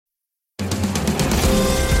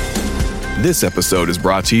This episode is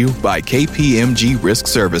brought to you by KPMG Risk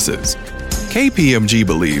Services. KPMG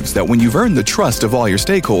believes that when you've earned the trust of all your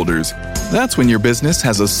stakeholders, that's when your business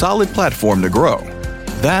has a solid platform to grow.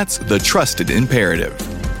 That's the trusted imperative.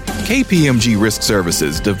 KPMG Risk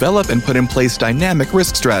Services develop and put in place dynamic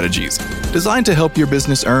risk strategies designed to help your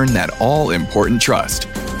business earn that all-important trust.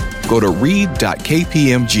 Go to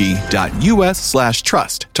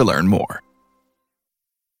read.kpmg.us/trust to learn more.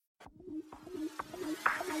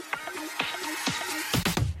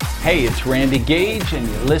 Hey, it's Randy Gage, and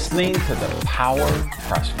you're listening to the Power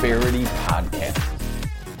Prosperity Podcast.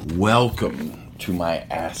 Welcome to my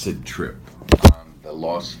acid trip on the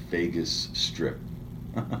Las Vegas Strip.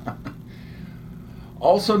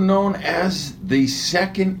 Also known as the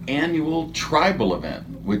second annual tribal event,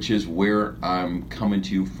 which is where I'm coming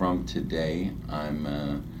to you from today.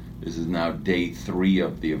 This is now day 3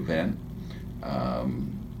 of the event.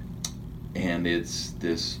 And it's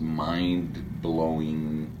this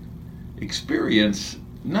mind-blowing experience,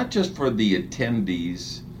 not just for the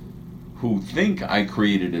attendees who think I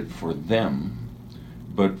created it for them,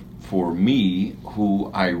 but for me,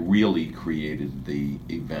 who I really created the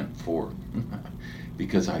event for.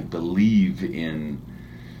 Because I believe in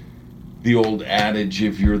the old adage,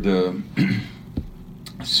 if you're the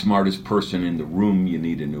smartest person in the room, you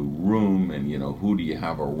need a new room, and who do you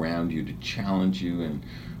have around you to challenge you, and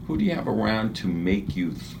who do you have around to make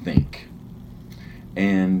you think?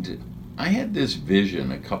 And I had this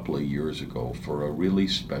vision a couple of years ago for a really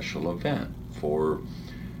special event. For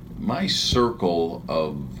my circle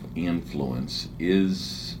of influence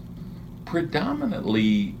is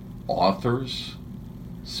predominantly authors,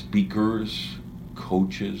 speakers,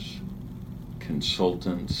 coaches,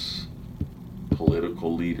 consultants,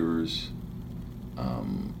 political leaders,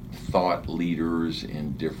 thought leaders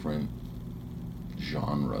in different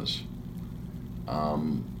genres.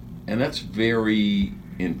 And that's very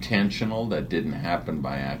intentional. That didn't happen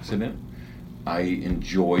by accident. I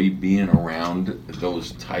enjoy being around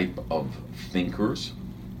those type of thinkers,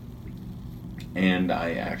 and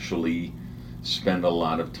I actually spend a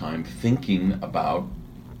lot of time thinking about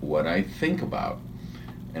what I think about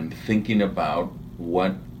and thinking about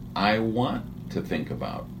what I want to think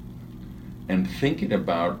about and thinking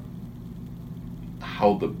about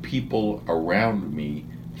how the people around me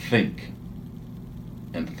think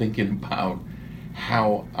and thinking about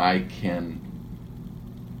how I can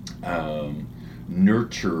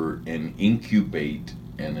nurture and incubate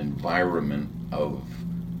an environment of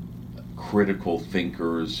critical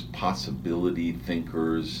thinkers, possibility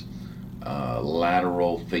thinkers,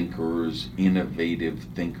 lateral thinkers, innovative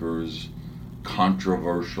thinkers,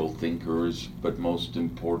 controversial thinkers, but most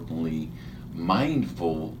importantly,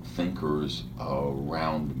 mindful thinkers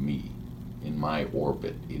around me, in my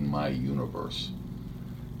orbit, in my universe.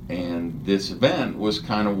 And this event was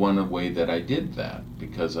kind of one way that I did that,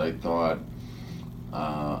 because I thought,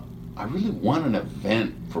 I really want an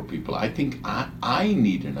event for people. I think I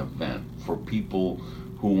need an event for people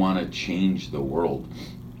who want to change the world,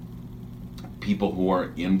 people who are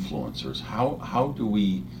influencers. How do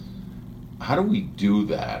we do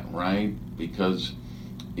that, right? Because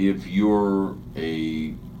if you're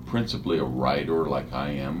principally a writer like I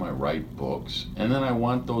am, I write books, and then I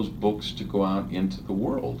want those books to go out into the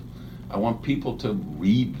world. I want people to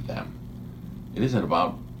read them. It isn't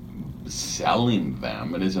about selling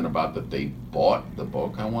them. It isn't about that they bought the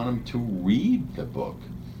book. I want them to read the book,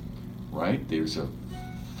 right? There's a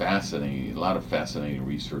lot of fascinating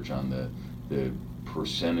research on the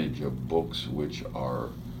percentage of books which are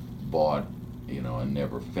bought, and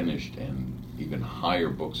never finished, and even higher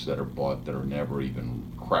books that are bought that are never even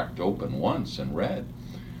cracked open once and read.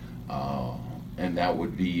 And that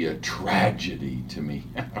would be a tragedy to me,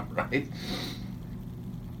 right?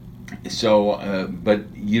 So,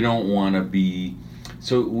 but you don't want to be...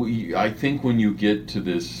 So I think when you get to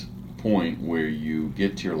this point where you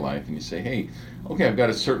get to your life and you say, hey, okay, I've got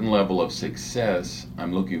a certain level of success,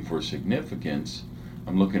 I'm looking for significance,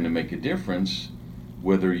 I'm looking to make a difference,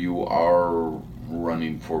 whether you are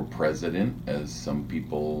running for president, as some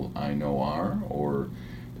people I know are, or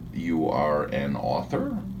you are an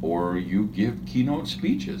author, or you give keynote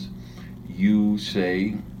speeches. You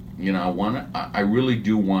say, I really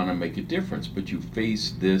do want to make a difference, but you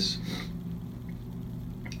face this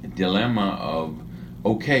dilemma of,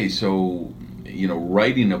 okay, so,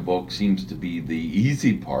 writing a book seems to be the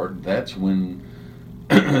easy part. That's when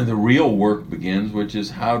the real work begins, which is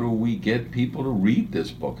how do we get people to read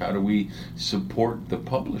this book? How do we support the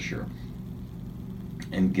publisher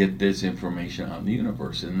and get this information out in the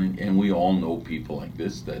universe? And we all know people like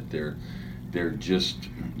this, that they're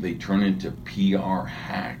they turn into PR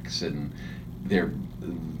hacks, and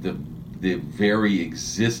the very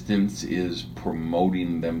existence is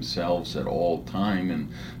promoting themselves at all time,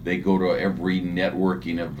 and they go to every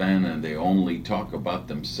networking event and they only talk about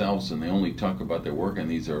themselves and they only talk about their work, and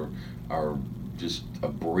these are just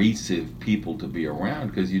abrasive people to be around,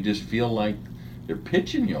 because you just feel like they're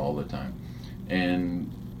pitching you all the time.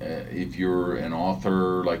 And if you're an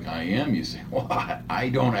author like I am, you say, well, I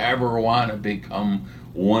don't ever want to become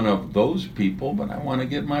one of those people, but I want to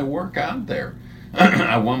get my work out there.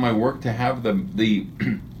 I want my work to have the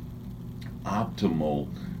optimal,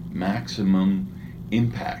 maximum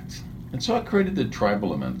impact. And so I created the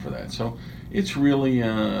tribal event for that. So it's really,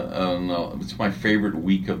 it's my favorite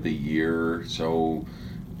week of the year. So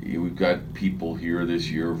we've got people here this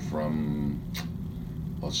year from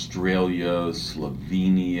Australia,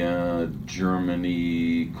 Slovenia,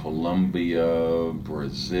 Germany, Colombia,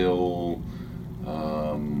 Brazil, I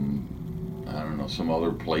don't know, some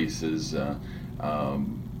other places.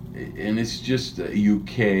 And it's just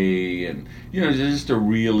UK, and just a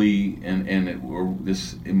really we're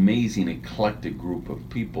this amazing eclectic group of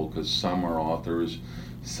people, because some are authors,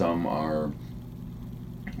 some are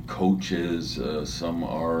coaches, some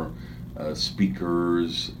are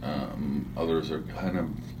speakers, others are kind of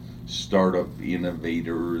startup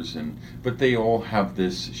innovators, but they all have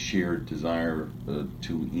this shared desire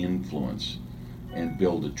to influence and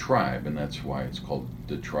build a tribe, and that's why it's called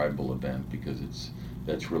the tribal event, because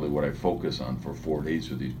that's really what I focus on for 4 days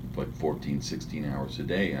with you, like 14, 16 hours a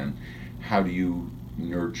day, on how do you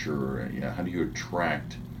nurture, how do you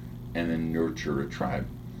attract and then nurture a tribe.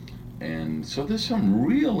 And so there's some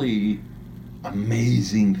really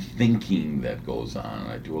amazing thinking that goes on.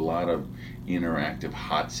 I do a lot of interactive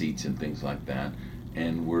hot seats and things like that,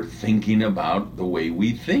 and we're thinking about the way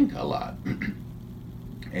we think a lot.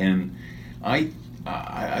 And I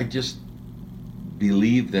just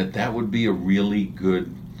believe that would be a really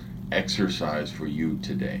good exercise for you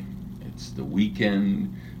today. It's the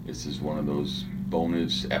weekend. This is one of those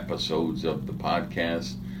bonus episodes of the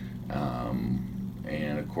podcast.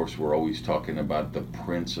 And of course, we're always talking about the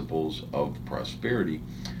principles of prosperity.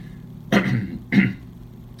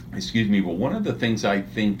 Excuse me, but one of the things I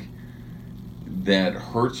think that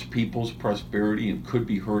hurts people's prosperity and could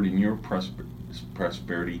be hurting your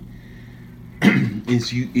prosperity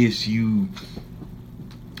is you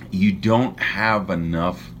don't have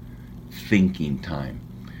enough thinking time.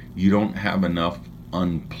 You don't have enough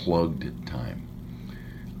unplugged time.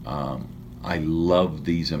 I love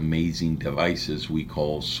these amazing devices we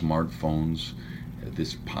call smartphones.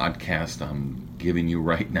 This podcast I'm giving you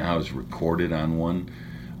right now is recorded on one.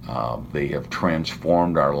 They have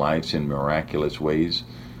transformed our lives in miraculous ways.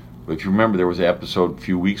 But if you remember, there was an episode a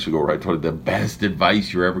few weeks ago where I told you the best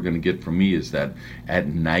advice you're ever going to get from me is that at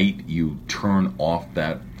night you turn off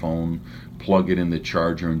that phone, plug it in the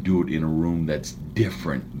charger, and do it in a room that's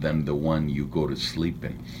different than the one you go to sleep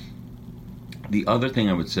in. The other thing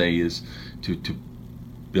I would say is to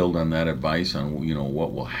build on that advice on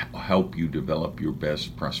what will help you develop your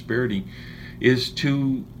best prosperity is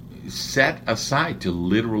to set aside, to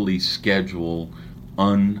literally schedule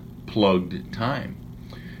unplugged time.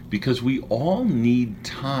 Because we all need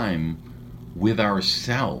time with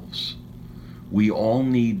ourselves. We all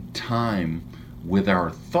need time with our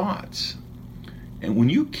thoughts. And when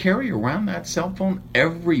you carry around that cell phone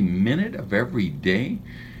every minute of every day,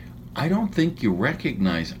 I don't think you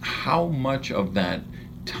recognize how much of that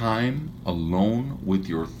time alone with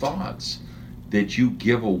your thoughts that you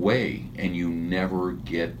give away and you never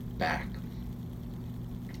get back.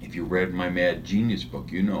 If you read my Mad Genius book,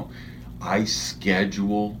 I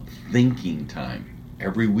schedule thinking time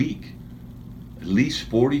every week, at least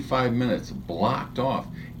 45 minutes blocked off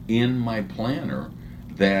in my planner,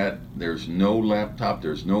 that there's no laptop,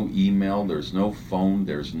 there's no email, there's no phone,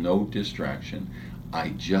 there's no distraction. I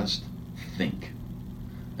just think.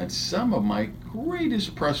 And some of my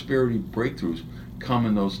greatest prosperity breakthroughs come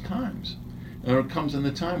in those times. And it comes in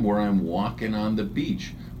the time where I'm walking on the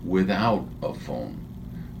beach without a phone,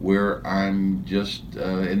 where I'm just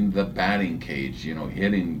in the batting cage,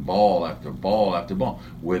 hitting ball after ball after ball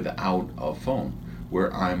without a phone,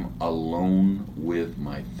 where I'm alone with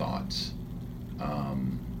my thoughts.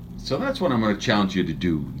 So that's what I'm going to challenge you to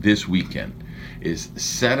do this weekend, is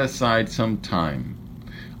set aside some time,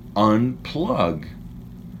 unplug,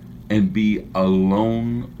 and be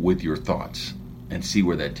alone with your thoughts and see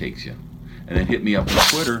where that takes you. And then hit me up on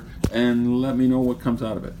Twitter and let me know what comes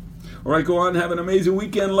out of it. All right, go on. Have an amazing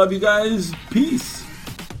weekend. Love you guys. Peace.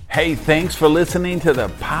 Hey, thanks for listening to the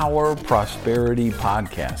Power Prosperity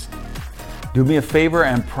Podcast. Do me a favor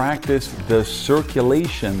and practice the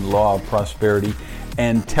circulation law of prosperity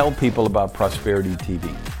and tell people about Prosperity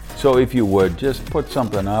TV. So if you would, just put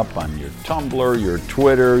something up on your Tumblr, your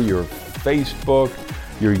Twitter, your Facebook,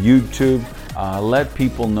 your YouTube. Let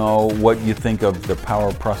people know what you think of the Power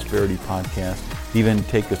of Prosperity podcast. Even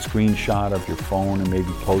take a screenshot of your phone and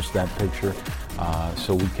maybe post that picture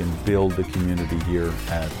so we can build the community here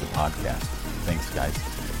at the podcast. Thanks, guys.